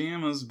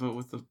pajamas, but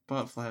with the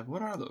butt flap.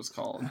 What are those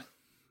called?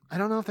 I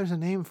don't know if there's a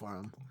name for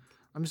them.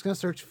 I'm just gonna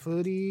search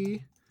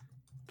footy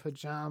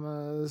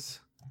pajamas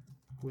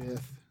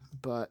with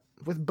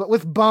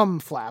bum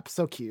flap.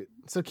 So cute,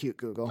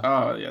 Google.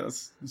 Oh yeah,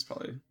 that's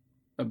probably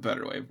a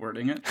better way of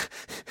wording it.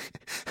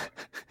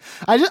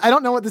 I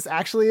don't know what this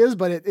actually is,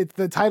 but it's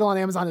the title on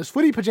Amazon is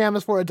footy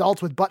pajamas for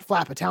adults with butt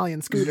flap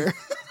Italian scooter.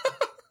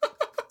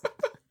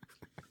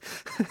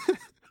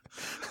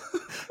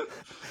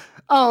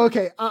 Oh,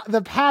 okay.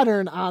 The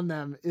pattern on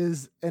them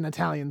is an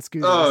Italian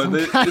scooter. Oh,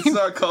 it's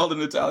not called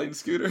an Italian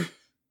scooter.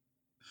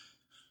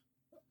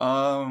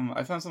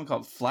 I found something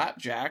called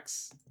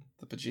Flapjacks,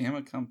 the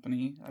pajama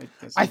company.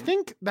 I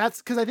think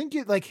that's because I think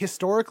like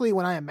historically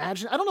when I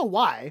imagine, I don't know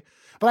why,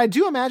 but I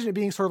do imagine it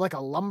being sort of like a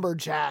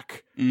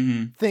lumberjack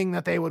thing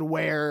that they would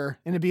wear,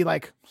 and it'd be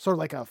like sort of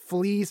like a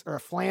fleece or a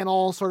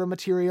flannel sort of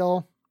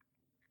material,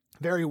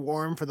 very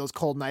warm for those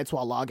cold nights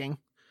while logging.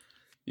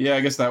 Yeah,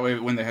 I guess that way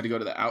when they had to go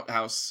to the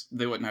outhouse,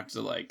 they wouldn't have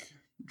to like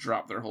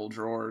drop their whole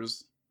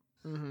drawers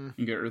and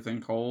get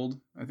everything cold.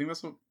 I think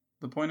that's what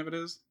the point of it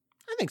is.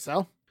 I think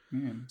so.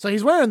 Man. So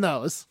he's wearing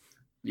those.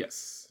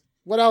 Yes.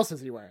 What else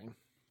is he wearing?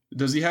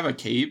 Does he have a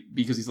cape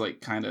because he's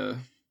like kind of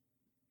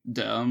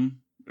dumb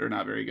or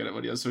not very good at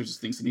what he does, so he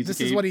just thinks he needs a cape?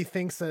 This is what he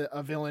thinks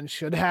a villain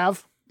should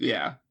have?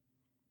 Yeah.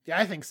 Yeah,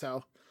 I think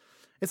so.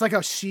 It's like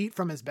a sheet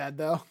from his bed,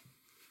 though.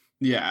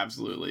 Yeah,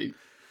 absolutely.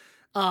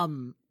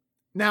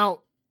 Now,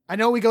 I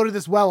know we go to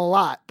this well a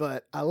lot,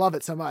 but I love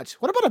it so much.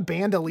 What about a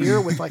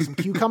bandolier with like some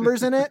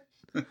cucumbers in it?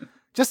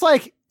 Just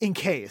like in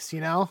case,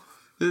 you know?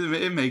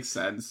 It makes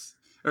sense.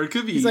 Or it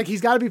could be...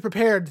 He's got to be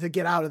prepared to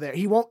get out of there.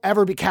 He won't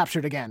ever be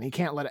captured again. He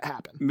can't let it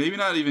happen. Maybe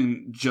not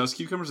even just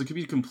cucumbers. It could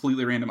be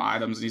completely random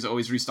items, and he's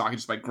always restocking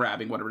just by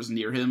grabbing whatever's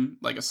near him,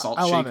 like a salt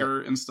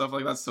shaker and stuff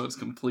like that, so it's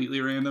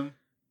completely random.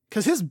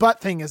 Because his butt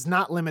thing is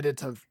not limited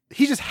to...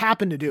 He just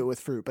happened to do it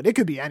with fruit, but it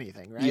could be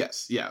anything, right?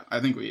 Yes, yeah.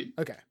 I think we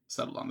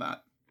settled on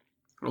that.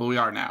 Well, we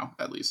are now,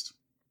 at least.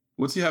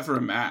 What's he have for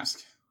a mask?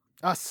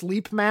 A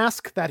sleep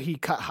mask that he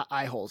cut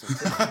eye holes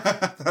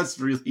into. That's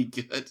really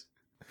good.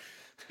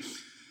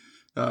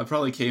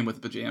 Probably came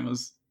with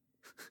pajamas.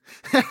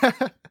 Yeah,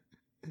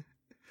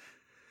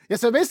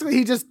 so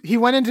basically he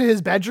went into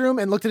his bedroom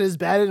and looked at his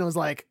bed and was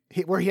like,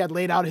 where he had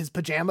laid out his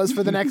pajamas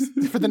for the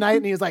night,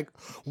 and he was like,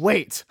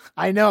 wait,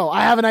 I know,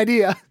 I have an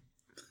idea.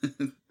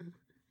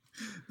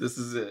 This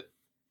is it.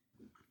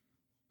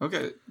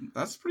 Okay,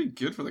 that's pretty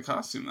good for the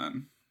costume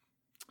then.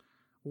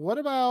 What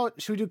about,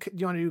 do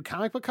you want to do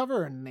comic book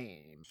cover or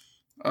name?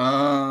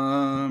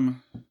 I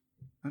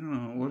don't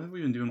know. What have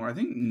we been doing more? I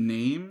think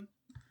name.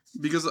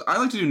 Because I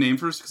like to do name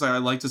first because I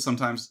like to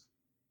sometimes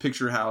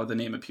picture how the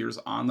name appears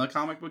on the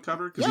comic book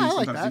cover. Because you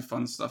sometimes do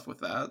fun stuff with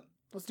that.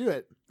 Let's do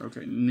it.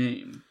 Okay,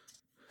 name.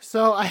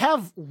 So I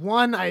have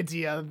one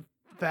idea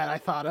that I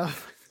thought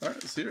of. All right,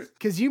 let's hear it.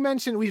 Because you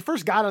mentioned, we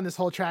first got on this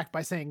whole track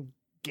by saying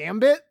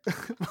Gambit.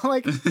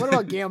 Like, what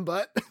about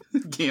Gambut?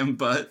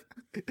 Gambut.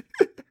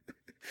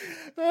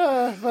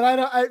 But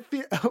I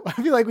feel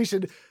like we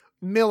should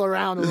mill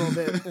around a little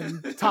bit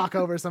and talk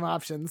over some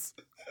options.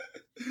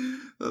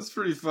 That's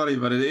pretty funny,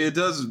 but it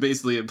does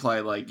basically imply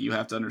like you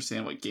have to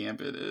understand what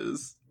Gambit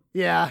is.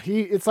 Yeah,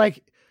 it's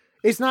like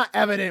it's not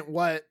evident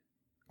what.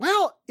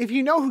 Well, if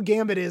you know who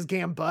Gambit is,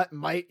 Gambut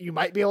you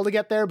might be able to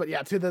get there, but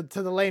yeah, to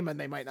the layman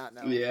they might not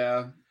know.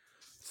 Yeah.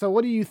 So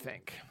what do you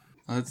think?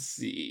 Let's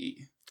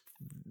see.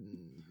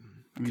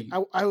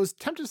 I was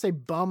tempted to say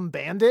bum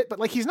bandit, but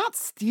like he's not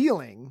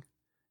stealing.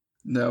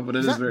 No, but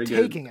it is very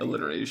good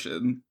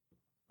alliteration.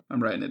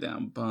 I'm writing it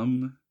down.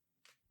 Bum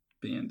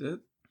bandit.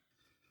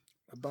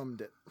 I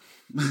bummed it.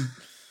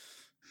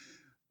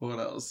 What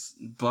else?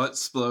 Butt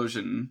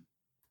explosion.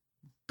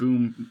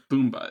 Boom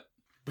butt.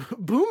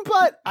 Boom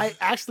butt I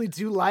actually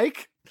do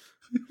like.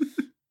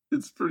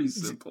 It's pretty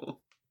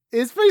simple.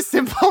 It's pretty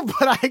simple,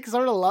 but I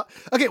sort of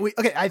love. Okay,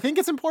 I think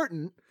it's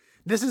important.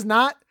 This is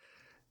not.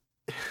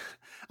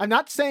 I'm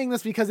not saying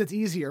this because it's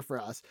easier for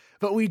us,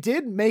 but we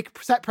did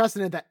set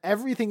precedent that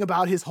everything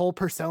about his whole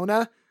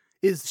persona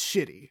is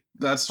shitty.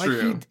 That's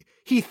true.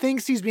 He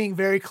thinks he's being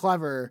very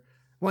clever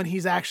when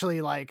he's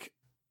actually like,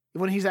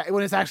 when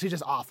it's actually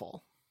just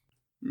awful.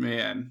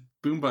 Man,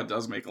 Boombutt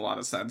does make a lot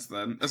of sense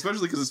then,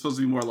 especially because it's supposed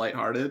to be more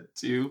lighthearted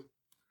too.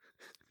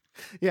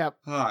 Yeah.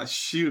 Ah,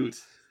 shoot.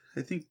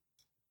 I think.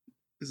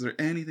 Is there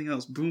anything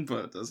else?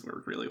 Boombutt does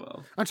work really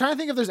well. I'm trying to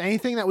think if there's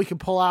anything that we could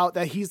pull out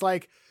that he's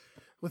like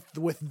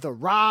with The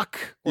Rock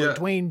or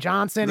Dwayne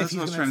Johnson. That's what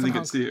I was trying to think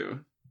of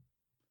too.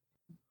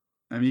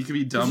 I mean, he could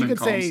be dumb and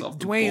call himself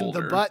Dwayne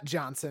the Butt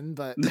Johnson,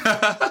 but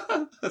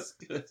that's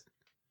good.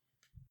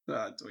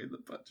 Dwayne the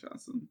Butt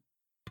Johnson.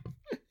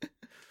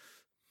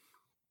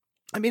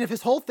 I mean, if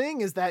his whole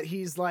thing is that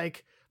he's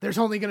like there's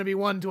only going to be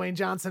one Dwayne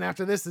Johnson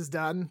after this is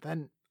done,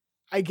 then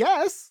I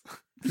guess.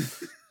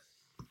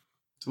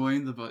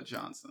 Dwayne the Butt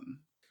Johnson.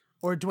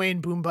 Or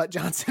Dwayne Boom Butt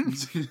Johnson.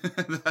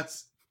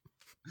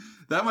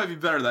 That might be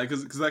better,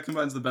 because that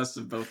combines the best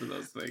of both of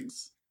those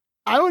things.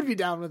 I would be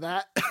down with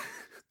that.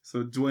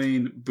 So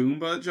Dwayne Boom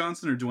Butt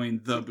Johnson or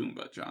Dwayne the Boom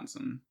Butt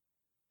Johnson?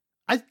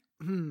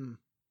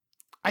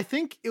 I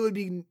think it would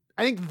be,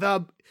 even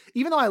though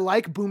I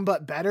like Boom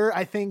Butt better,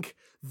 I think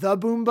the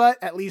Boom Butt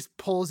at least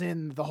pulls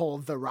in the whole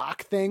The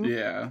Rock thing.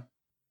 Yeah.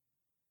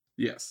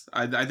 Yes.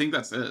 I think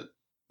that's it.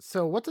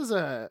 So what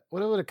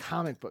would a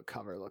comic book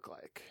cover look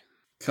like?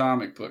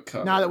 Comic book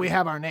cover. Now that we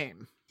have our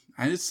name.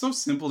 And it's so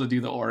simple to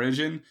do the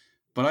origin,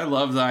 but I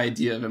love the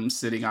idea of him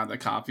sitting on the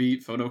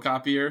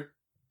photocopier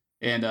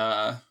and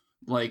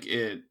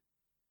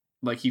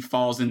he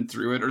falls in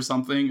through it or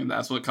something, and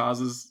that's what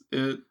causes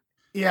it.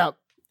 Yeah.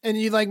 And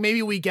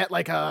maybe we get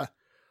a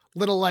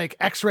little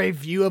X-ray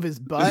view of his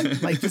butt,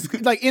 just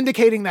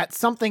indicating that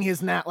something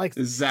is not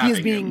he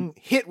is being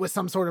hit with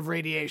some sort of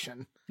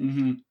radiation.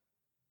 Mm-hmm.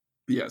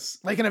 Yes.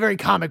 In a very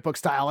comic book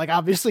style.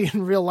 Obviously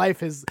in real life,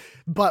 his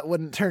butt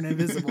wouldn't turn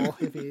invisible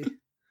if he...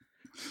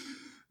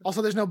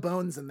 Also, there's no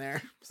bones in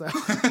there, so...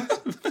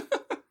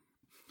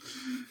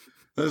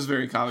 That was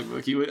very comic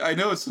booky. I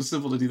know it's so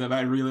simple to do that, but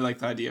I really like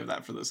the idea of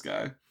that for this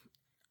guy.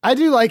 I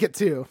do like it,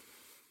 too.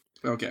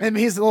 Okay. And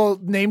his little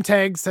name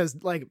tag says,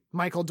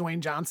 Michael Dwayne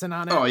Johnson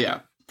on it. Oh,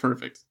 yeah.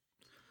 Perfect.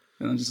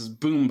 And then just says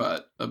Boom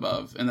Butt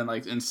above. And then,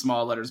 in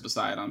small letters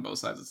beside on both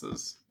sides, it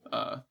says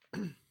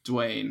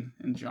Dwayne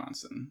and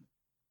Johnson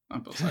on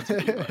both sides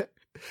of Boom Butt.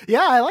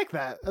 Yeah, I like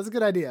that. That's a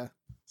good idea.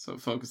 So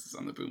it focuses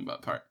on the Boom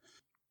Butt part.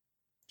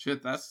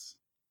 Shit, is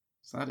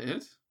that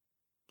it?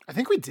 I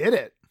think we did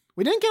it.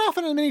 We didn't get off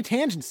on many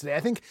tangents today. I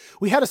think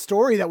we had a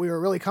story that we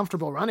were really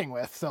comfortable running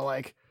with. So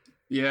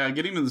yeah,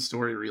 getting to the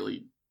story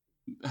really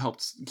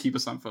helped keep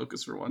us on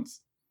focus for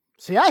once.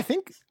 So yeah, I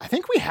think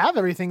we have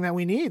everything that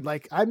we need.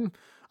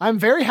 I'm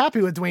very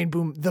happy with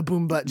Dwayne the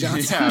Boom Butt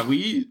Johnson. Yeah,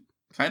 we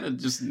kind of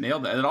just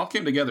nailed that. It all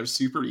came together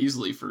super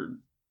easily for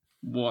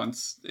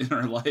once in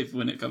our life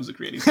when it comes to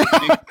creating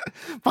something.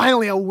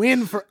 Finally, a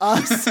win for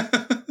us.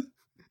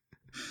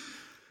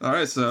 All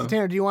right, so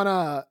Tanner, do you want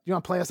to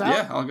play us out?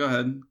 Yeah, I'll go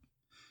ahead and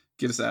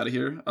get us out of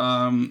here.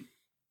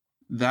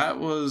 That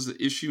was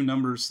issue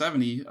number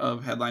 70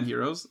 of Headline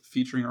Heroes,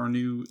 featuring our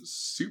new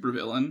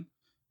supervillain,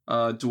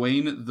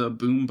 Dwayne the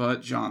Boom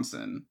Butt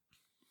Johnson,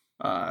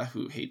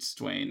 who hates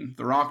Dwayne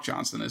The Rock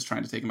Johnson, is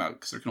trying to take him out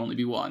because there can only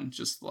be one,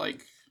 just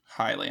like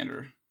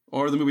Highlander.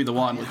 Or the movie The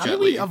One with Jet Li. How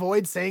did we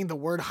avoid saying the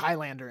word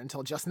Highlander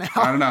until just now?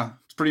 I don't know.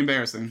 It's pretty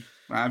embarrassing.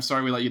 I'm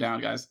sorry we let you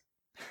down, guys.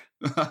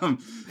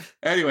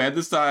 Anyway, at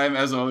this time,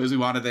 as always, we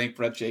want to thank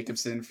Brett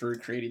Jacobson for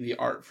creating the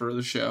art for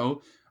the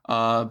show.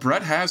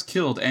 Brett has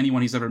killed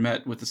anyone he's ever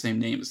met with the same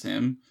name as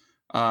him.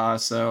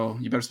 So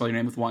you better spell your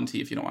name with one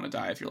T if you don't want to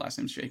die if your last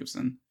name's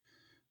Jacobson.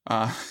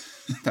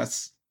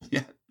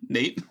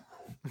 Nate?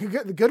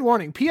 Good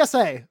warning.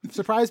 PSA.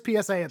 Surprise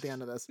PSA at the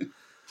end of this.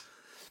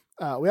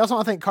 We also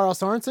want to thank Carl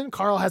Sorensen.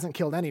 Carl hasn't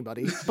killed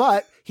anybody,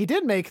 but he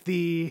did make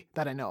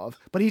that I know of,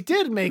 but he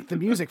did make the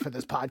music for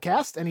this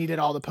podcast, and he did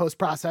all the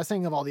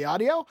post-processing of all the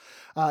audio.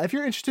 If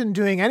you're interested in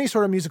doing any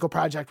sort of musical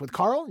project with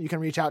Carl, you can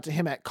reach out to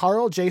him at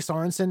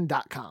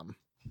carljsorensen.com.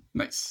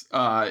 Nice.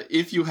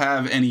 If you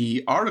have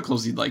any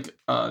articles you'd like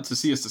to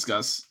see us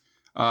discuss,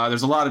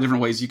 there's a lot of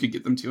different ways you could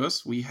get them to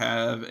us. We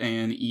have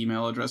an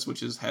email address,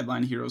 which is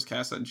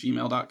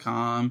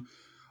headlineheroescast@gmail.com.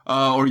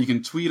 Or you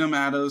can tweet them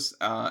at us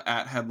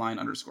at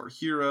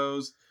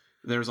headline_heroes.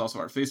 There's also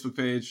our Facebook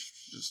page,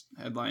 just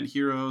Headline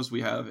Heroes.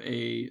 We have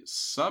a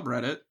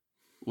subreddit,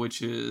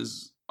 which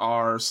is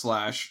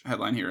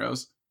r/Headline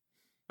Heroes,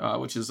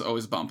 which is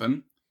always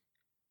bumping.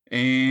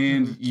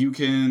 And you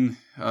can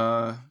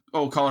call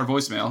our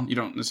voicemail. You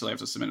don't necessarily have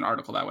to submit an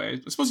article that way.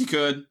 I suppose you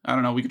could. I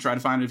don't know. We could try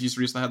to find it if you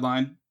reach the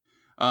headline.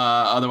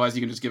 Otherwise,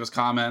 you can just give us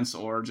comments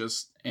or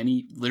just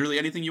literally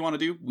anything you want to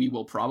do. We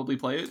will probably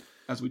play it,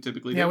 as we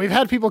typically do. Yeah, we've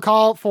had people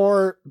call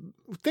for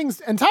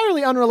things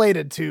entirely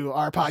unrelated to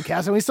our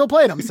podcast, and we still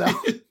played them. So,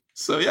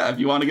 so yeah, if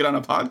you want to get on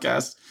a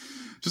podcast,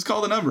 just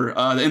call the number.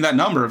 And that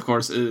number, of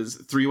course, is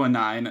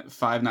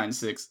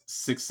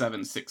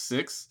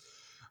 319-596-6766.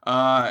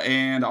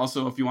 And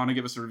also, if you want to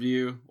give us a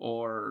review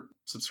or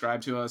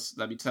subscribe to us,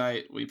 that'd be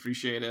tight. We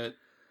appreciate it.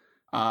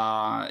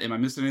 Am I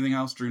missing anything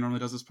else? Drew normally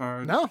does this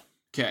part. No.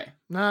 Okay.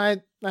 No, I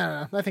don't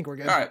know. I think we're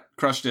good. All right.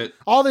 Crushed it.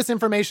 All this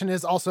information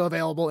is also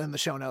available in the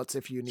show notes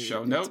if you need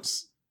show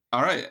notes.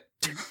 All right.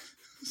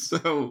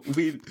 So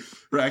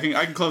I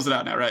can close it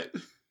out now, right?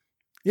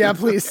 Yeah,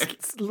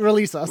 please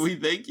release us. We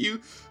thank you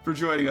for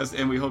joining us,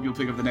 and we hope you'll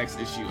pick up the next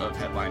issue of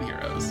Headline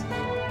Heroes.